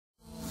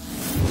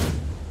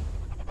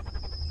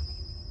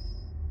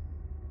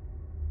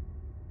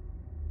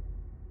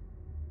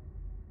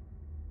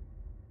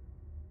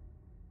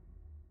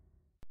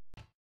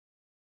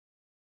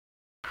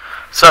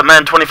What's up,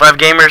 man? 25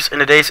 gamers. In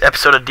today's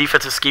episode of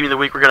Defensive Scheme of the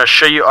Week, we're going to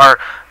show you our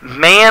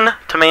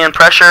man-to-man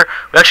pressure.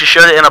 We actually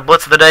showed it in a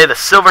Blitz of the day, the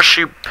silver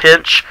shoot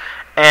pinch.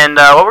 And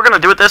what we're going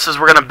to do with this is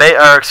we're going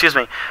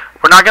to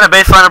we're not going to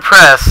baseline and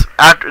press,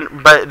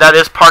 but that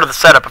is part of the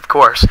setup, of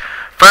course.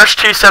 First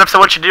two setups I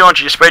want you to do, I want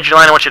you to spread your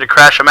line, I want you to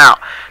crash them out.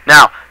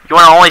 Now, you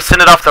want to only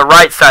send it off the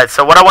right side.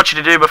 So what I want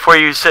you to do before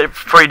you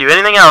do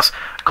anything else,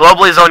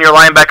 globally zone your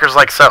linebackers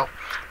like so.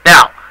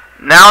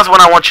 Now is what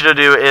I want you to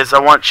do is I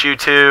want you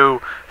to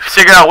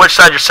figure out which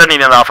side you're sending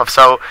it off of.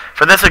 So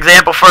for this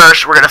example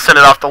first, we're going to send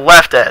it off the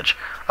left edge.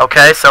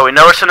 Okay, so we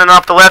know we're sending it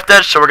off the left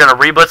edge, so we're going to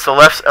reblitz the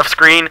left of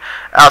screen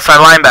outside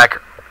linebacker.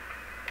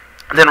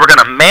 Then we're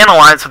going to man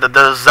align so that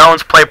the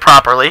zones play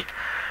properly,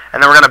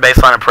 and then we're going to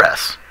baseline and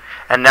press.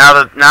 And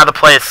now the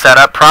play is set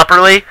up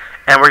properly,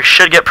 and we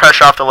should get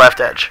pressure off the left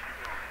edge.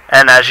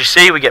 And as you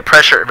see, we get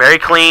pressure very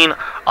clean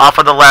off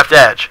of the left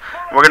edge.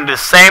 We're going to do the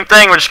same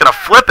thing. We're just going to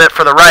flip it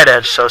for the right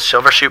edge. So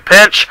silver shoot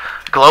pinch,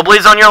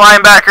 globally zone your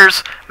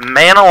linebackers,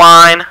 man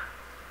align.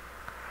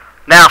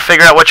 Now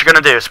figure out what you're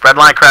going to do. Spread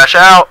line, crash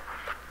out.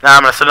 Now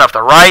I'm going to send it off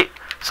the right.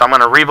 So I'm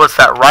going to reblitz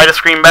that right of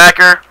screen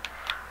backer,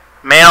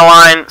 man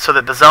align so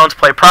that the zones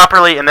play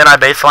properly, and then I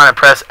baseline and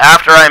press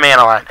after I man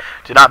align.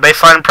 Do not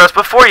baseline and press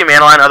before you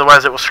man align,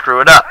 otherwise it will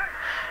screw it up.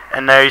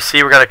 And there you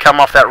see we're going to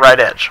come off that right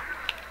edge.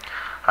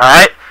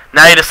 Alright?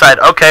 Now you decide,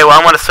 okay, well,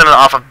 I'm going to send it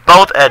off of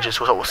both edges.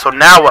 So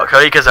now what,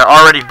 Cody? Because they're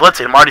already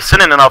blitzing. I'm already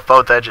sending it off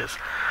both edges.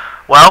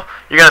 Well,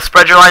 you're going to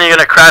spread your line. You're going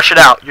to crash it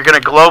out. You're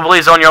going to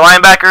globally zone your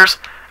linebackers.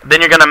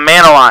 Then you're going to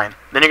man align.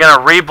 Then you're going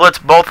to re-blitz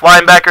both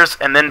linebackers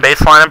and then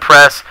baseline and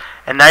press.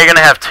 And now you're going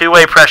to have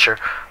two-way pressure.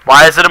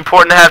 Why is it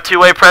important to have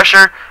two-way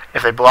pressure?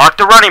 If they block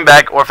the running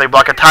back or if they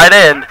block a tight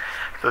end,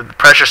 the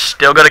pressure's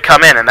still going to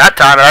come in. And that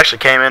time it actually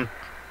came in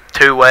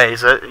two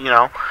ways, you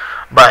know.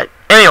 But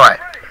anyway.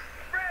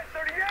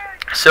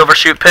 Silver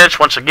shoot pinch,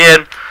 once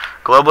again,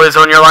 globally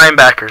zone your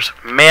linebackers,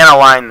 man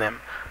align them,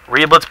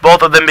 reblitz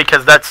both of them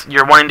because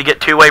you're wanting to get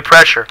two-way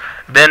pressure,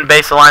 then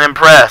base align and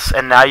press,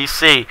 and now you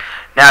see,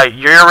 now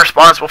you're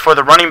responsible for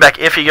the running back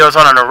if he goes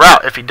on a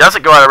route. If he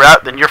doesn't go on a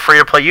route, then you're free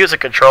to play user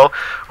control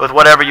with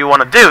whatever you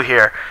want to do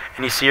here,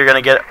 and you see you're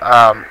going to get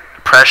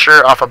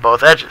pressure off of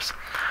both edges.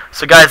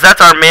 So guys,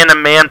 that's our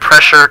man-to-man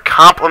pressure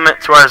complement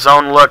to our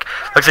zone look.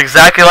 Looks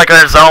exactly like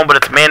our zone, but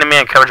it's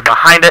man-to-man coverage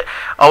behind it.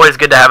 Always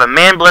good to have a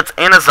man blitz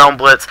and a zone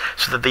blitz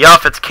so that the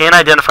offense can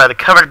identify the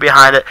coverage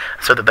behind it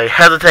so that they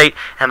hesitate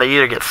and they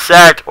either get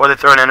sacked or they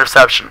throw an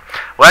interception.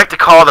 We like to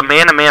call the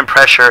man-to-man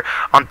pressure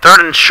on third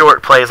and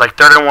short plays like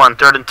 3rd and 1,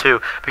 3rd and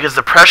 2 because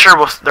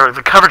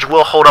the coverage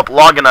will hold up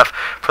long enough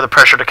for the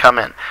pressure to come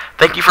in.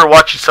 Thank you for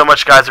watching so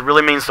much, guys. It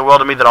really means the world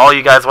to me that all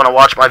you guys want to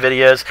watch my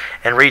videos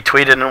and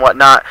retweet it and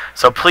whatnot.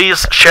 So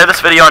please share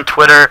this video on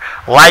Twitter,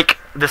 like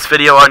this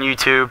video on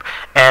YouTube,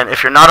 and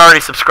if you're not already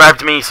subscribed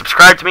to me,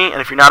 subscribe to me,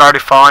 and if you're not already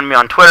following me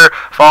on Twitter,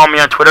 follow me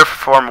on Twitter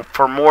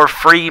for more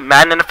free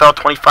Madden NFL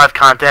 25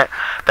 content.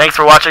 Thanks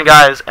for watching,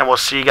 guys, and we'll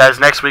see you guys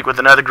next week with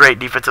another great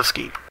defensive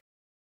scheme.